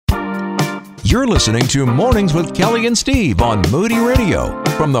You're listening to Mornings with Kelly and Steve on Moody Radio,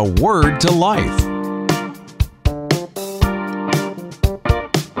 from the Word to Life.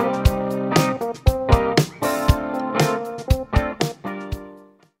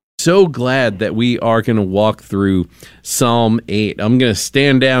 So glad that we are going to walk through Psalm 8. I'm going to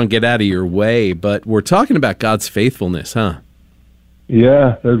stand down, get out of your way, but we're talking about God's faithfulness, huh?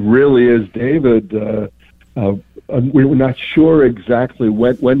 Yeah, it really is. David, we were not sure exactly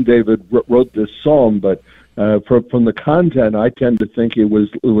when David wrote this psalm, but from the content, I tend to think it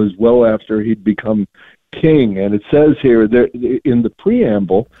was well after he'd become king. And it says here, there, in the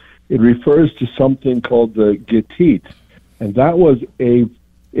preamble, it refers to something called the Gittite, and that was a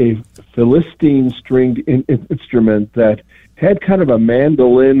Philistine stringed instrument that had kind of a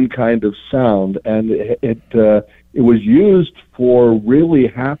mandolin kind of sound, and it was used for really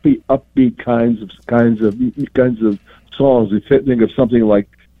happy, upbeat kinds of songs. We think of something like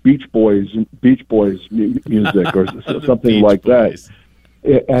Beach Boys music or something like that.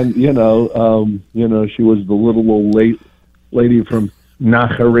 And she was the little old lady from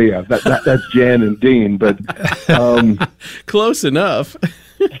Nacharia. That's Jan and Dean, but close enough.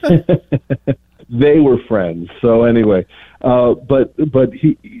 They were friends. So anyway, but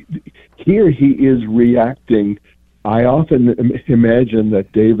he is reacting. I often imagine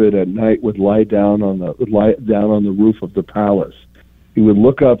that David at night would lie down on the roof of the palace. He would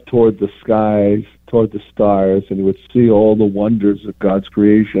look up toward the skies, toward the stars, and he would see all the wonders of God's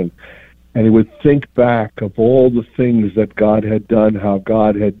creation. And he would think back of all the things that God had done, how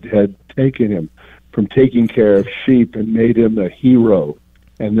God had taken him from taking care of sheep and made him a hero,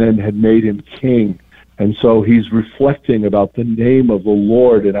 and then had made him king. And so he's reflecting about the name of the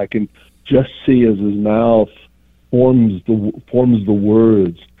Lord, and I can just see as his mouth forms the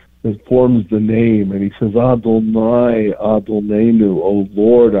words, it forms the name, and he says, Adonai, Adonenu, O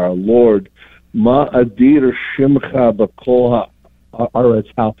Lord, our Lord, Ma'adir Shimcha B'kol Ha'aretz,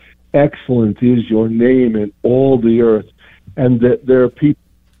 how excellent is your name in all the earth. And that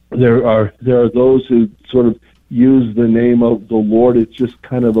there are those who sort of use the name of the Lord. It's just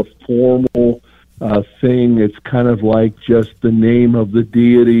kind of a formal thing. It's kind of like just the name of the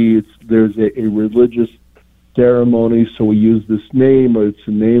deity. There's a religious ceremony, so we use this name, or it's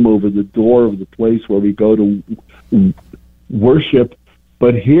a name over the door of the place where we go to worship.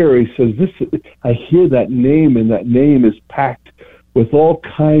 But here he says, I hear that name, and that name is packed with all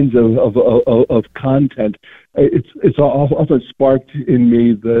kinds of content. It's often sparked in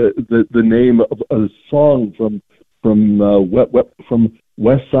me the name of a song from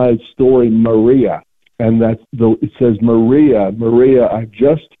West Side Story, Maria, and it says Maria. I've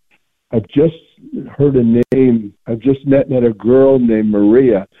just heard a name. I've just met a girl named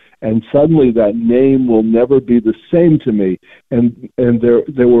Maria, and suddenly that name will never be the same to me. And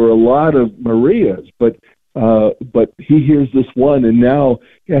there were a lot of Marias, but he hears this one, and now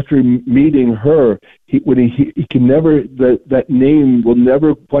after meeting her, he can never, that name will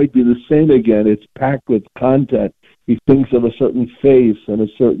never quite be the same again. It's packed with content. He thinks of a certain face and a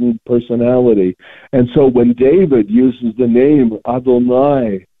certain personality. And so when David uses the name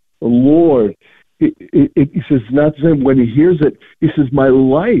Adonai, the Lord, he says, not the same. When he hears it, he says, my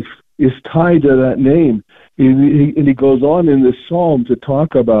life is tied to that name. And he goes on in this psalm to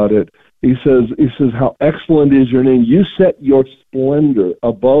talk about it. He says, how excellent is your name. You set your splendor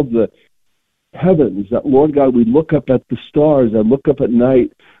above the heavens. That, Lord God, we look up at the stars. I look up at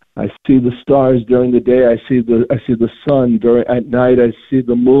night. I see the stars during the day. I see the sun at night. I see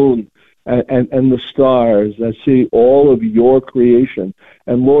the moon and the stars. I see all of your creation.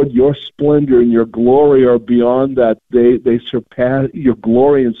 And Lord, your splendor and your glory are beyond that. They surpass, your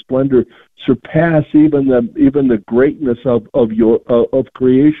glory and splendor surpass even the greatness of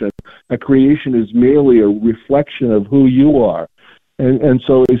creation. A creation is merely a reflection of who you are. And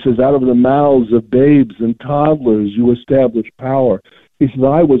so he says, out of the mouths of babes and toddlers you establish power. He says,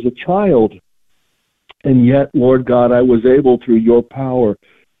 I was a child, and yet, Lord God, I was able through your power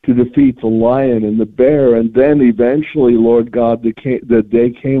to defeat the lion and the bear. And then eventually, Lord God, the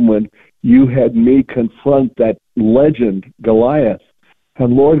day came when you had me confront that legend, Goliath.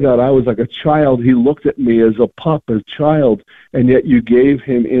 And Lord God, I was like a child. He looked at me as a pup, a child, and yet you gave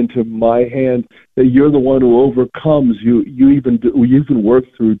him into my hand. That you're the one who overcomes. You even work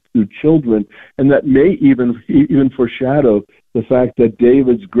through children, and that may even foreshadow the fact that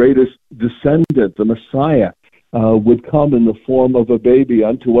David's greatest descendant, the Messiah, would come in the form of a baby.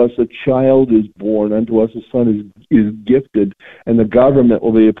 Unto us a child is born, unto us a son is gifted, and the government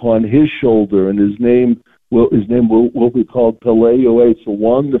will be upon his shoulder, and his name will be called Pele Yoetz, a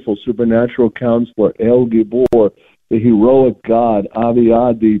wonderful supernatural counselor, El Gibor, the heroic God,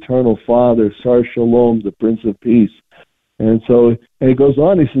 Aviad, the eternal Father, Sar Shalom, the Prince of Peace. And so, and he goes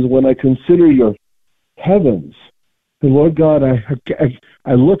on, he says, when I consider your heavens, and Lord God,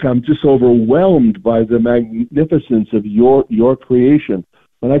 I look, I'm just overwhelmed by the magnificence of your creation.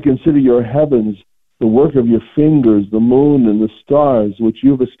 When I consider your heavens, the work of your fingers, the moon and the stars, which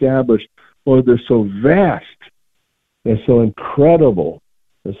you've established, Lord, they're so vast. They're so incredible.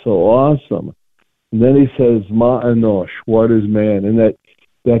 They're so awesome. And then he says, Ma'anosh, what is man? And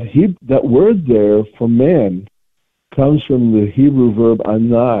that word there for man comes from the Hebrew verb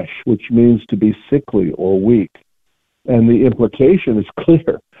anash, which means to be sickly or weak. And the implication is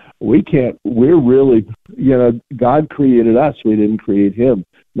clear. We're really, God created us. We didn't create him.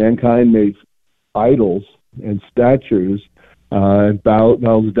 Mankind makes idols and statues and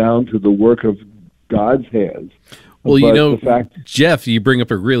bows down to the work of God's hands. Well, Jeff, you bring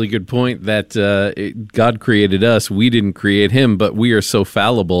up a really good point that God created us. We didn't create him, but we are so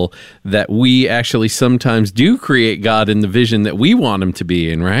fallible that we actually sometimes do create God in the vision that we want him to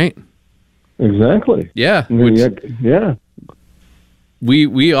be in, right? Exactly. Yeah. Yeah.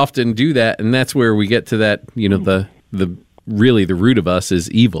 We often do that, and that's where we get to that, the really the root of us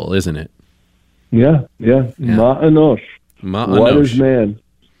is evil, isn't it? Yeah. Ma'anosh. What is man?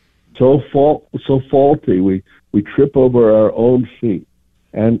 So faulty. We trip over our own feet.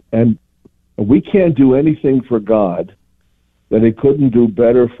 And we can't do anything for God that he couldn't do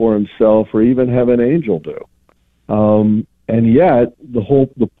better for himself or even have an angel do. And yet,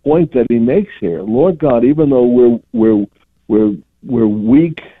 the point that he makes here, Lord God, even though we're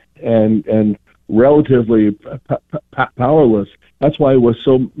weak and relatively powerless, that's why it was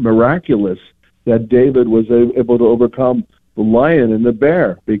so miraculous that David was able to overcome the lion and the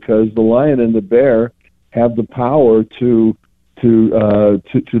bear, because the lion and the bear have the power to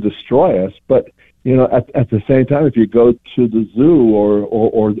destroy us. But at the same time, if you go to the zoo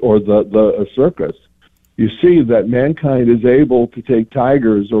or the circus, you see that mankind is able to take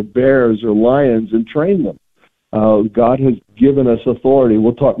tigers or bears or lions and train them. God has given us authority.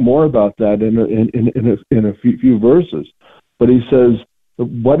 We'll talk more about that in a few verses. But he says,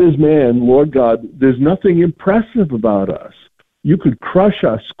 what is man, Lord God? There's nothing impressive about us. You could crush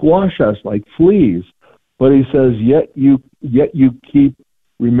us, squash us like fleas. But he says, yet you keep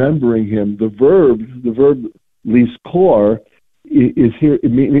remembering him. The verb liskor is here.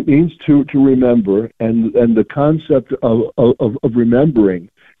 It means to remember, and the concept of remembering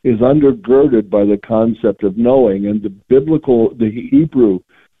is undergirded by the concept of knowing. And the Hebrew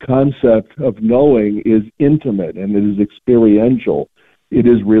concept of knowing is intimate, and it is experiential. It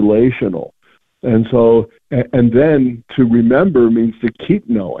is relational. And so, and then to remember means to keep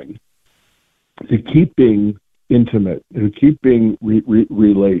knowing, to keep being intimate, to keep being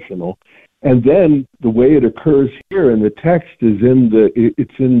relational. And then the way it occurs here in the text is in the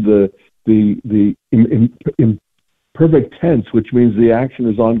imperfect tense, which means the action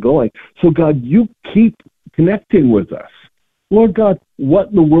is ongoing. So God, you keep connecting with us. Lord God, what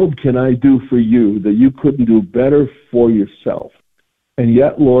in the world can I do for you that you couldn't do better for yourself? And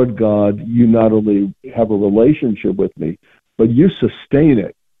yet, Lord God, you not only have a relationship with me, but you sustain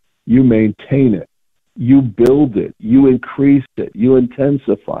it, you maintain it, you build it, you increase it, you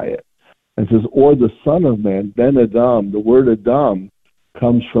intensify it. And it says, or the Son of Man, Ben Adam. The word Adam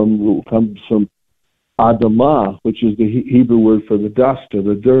comes from Adamah, which is the Hebrew word for the dust or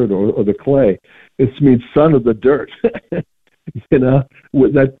the dirt or the clay. It means son of the dirt.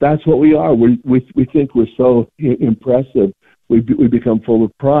 That's what we are. We think we're so impressive. We become full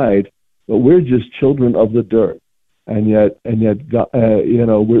of pride, but we're just children of the dirt, and yet,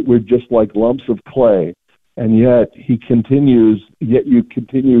 we're just like lumps of clay, and yet he continues. Yet you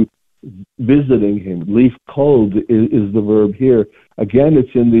continue visiting him. Leaf cold is the verb here. Again,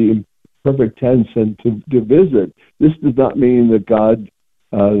 it's in the imperfect tense, and to visit. This does not mean that God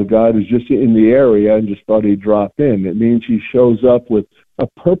is just in the area and just thought he'd drop in. It means he shows up with a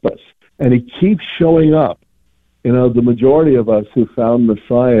purpose, and he keeps showing up. The majority of us who found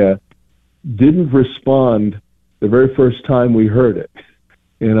Messiah didn't respond the very first time we heard it.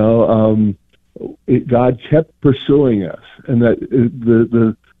 God kept pursuing us. And that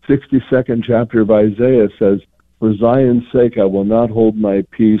the 62nd chapter of Isaiah says, for Zion's sake I will not hold my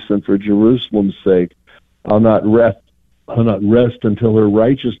peace, and for Jerusalem's sake I'll not rest until her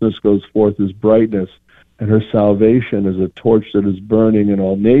righteousness goes forth as brightness, and her salvation as a torch that is burning, and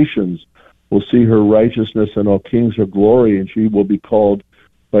all nations will see her righteousness, and all kings her glory, and she will be called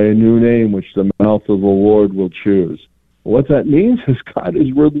by a new name which the mouth of the Lord will choose. What that means is God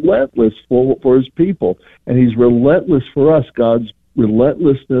is relentless for his people, and he's relentless for us. God's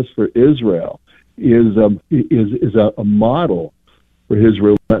relentlessness for Israel is a model for his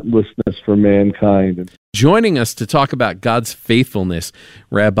relentlessness for mankind. Joining us to talk about God's faithfulness,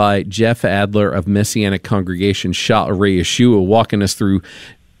 Rabbi Jeff Adler of Messianic Congregation Sha'arei Yeshua, walking us through.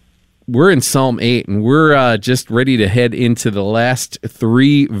 We're in Psalm 8, and we're just ready to head into the last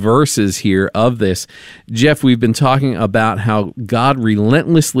 3 verses here of this. Jeff, we've been talking about how God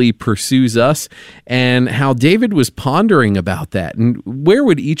relentlessly pursues us and how David was pondering about that. And where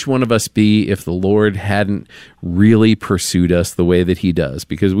would each one of us be if the Lord hadn't really pursued us the way that he does?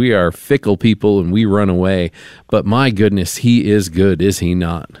 Because we are fickle people and we run away. But my goodness, he is good, is he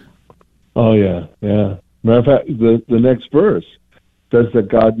not? Oh, yeah. Matter of fact, the next verse says that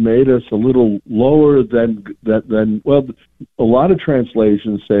God made us a little lower than well, a lot of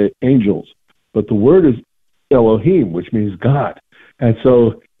translations say angels, but the word is Elohim, which means God. And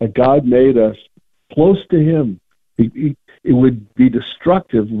so God made us close to him. It would be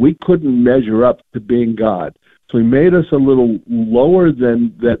destructive. We couldn't measure up to being God. So he made us a little lower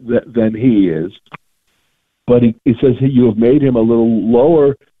than he is. But he says, you have made him a little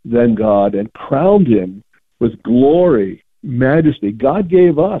lower than God and crowned him with glory, majesty. God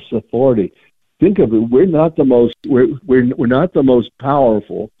gave us authority. Think of it. We're not the most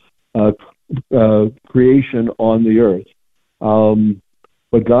powerful creation on the earth,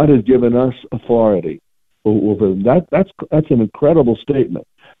 but God has given us authority over them. That's an incredible statement.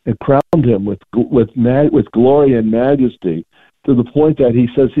 It crowned him with glory and majesty, to the point that he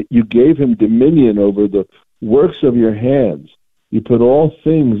says that you gave him dominion over the works of your hands. You put all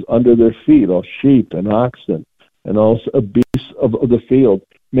things under their feet, all sheep and oxen, and also beasts of the field.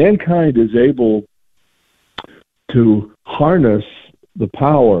 Mankind is able to harness the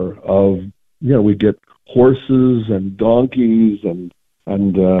power of, we get horses and donkeys and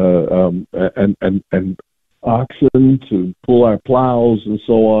oxen to pull our plows and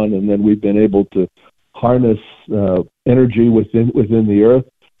so on, and then we've been able to harness energy within the earth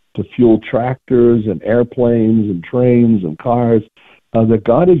to fuel tractors and airplanes and trains and cars. That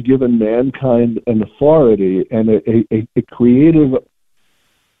God has given mankind an authority and a creative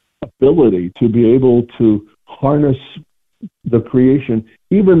ability to be able to harness the creation,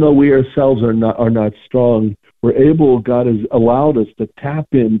 even though we ourselves are not strong. God has allowed us to tap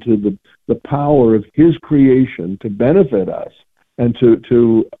into the power of his creation to benefit us and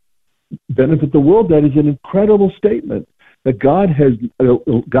to benefit the world. That is an incredible statement, that God has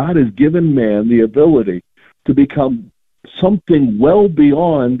given man the ability to become something well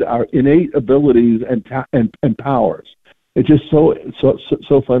beyond our innate abilities and powers. It's just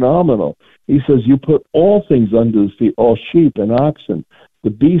so phenomenal. He says, you put all things under the feet, all sheep and oxen,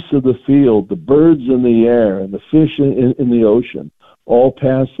 the beasts of the field, the birds in the air, and the fish in the ocean, all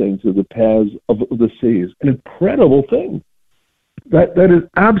passing through the paths of the seas. An incredible thing. That is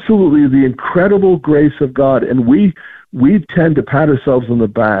absolutely the incredible grace of God. And we tend to pat ourselves on the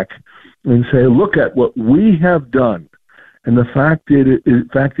back and say, look at what we have done. And the fact is,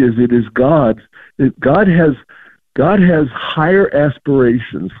 it is God's. God has higher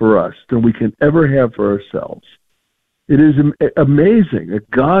aspirations for us than we can ever have for ourselves. It is amazing that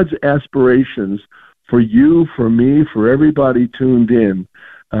God's aspirations for you, for me, for everybody tuned in,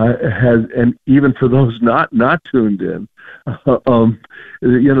 and even for those not tuned in,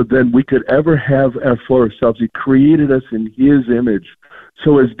 than we could ever have for ourselves. He created us in his image.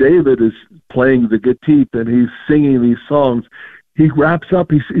 So as David is playing the Gittit and he's singing these songs, he wraps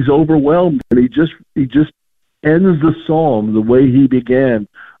up. He's overwhelmed, and he just ends the psalm the way he began.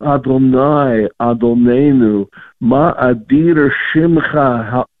 Adonai, Adonenu, Ma'adir Shimcha.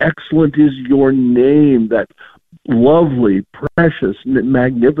 How excellent is your name! That lovely, precious,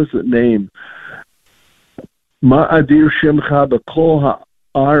 magnificent name. Ma'adir Shimcha b'kol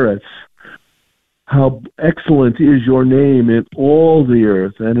ha'aretz. How excellent is your name in all the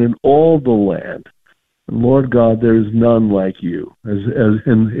earth and in all the land. And Lord God, there is none like you. As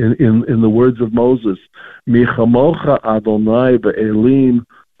in the words of Moses, Mi chamocha Adonai be'elim,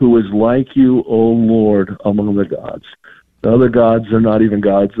 who is like you, O Lord, among the gods. The other gods are not even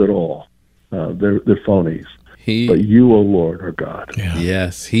gods at all. They're phonies. But you, O Lord, are God. Yeah.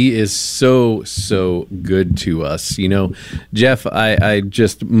 Yes, he is so good to us. Jeff, I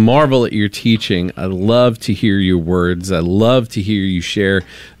just marvel at your teaching. I love to hear your words. I love to hear you share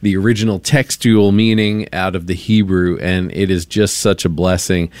the original textual meaning out of the Hebrew, and it is just such a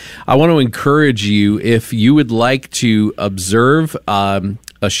blessing. I want to encourage you, if you would like to observe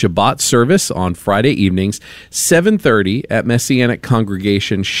a Shabbat service on Friday evenings, 7:30 at Messianic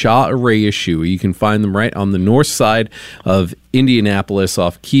Congregation Sha'arei Yeshua. You can find them right on the north side of Indianapolis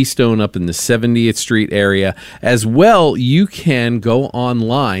off Keystone up in the 70th Street area. As well, you can go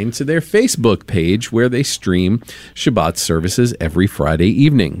online to their Facebook page where they stream Shabbat services every Friday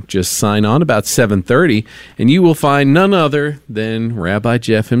evening. Just sign on about 7:30 and you will find none other than Rabbi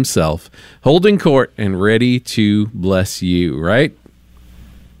Jeff himself holding court and ready to bless you, right?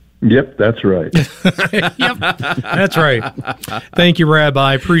 Yep, that's right. Yep, that's right. Thank you, Rabbi.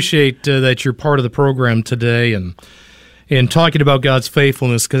 I appreciate that you're part of the program today and talking about God's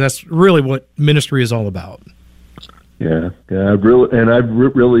faithfulness, because that's really what ministry is all about. Yeah, I've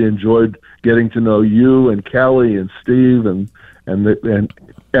really enjoyed getting to know you and Kelly and Steve and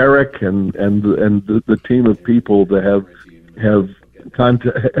Eric and the team of people that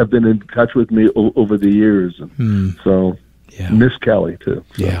have been in touch with me over the years. So miss Kelly too.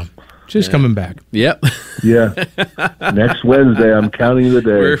 So. Yeah. She's coming back. Yep. Yeah. Next Wednesday, I'm counting the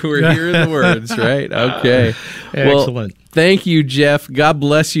days. We're hearing the words, right? Okay. Excellent. Well, thank you, Jeff. God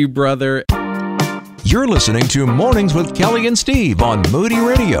bless you, brother. You're listening to Mornings with Kelly and Steve on Moody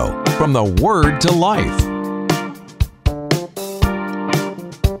Radio, from the Word to Life.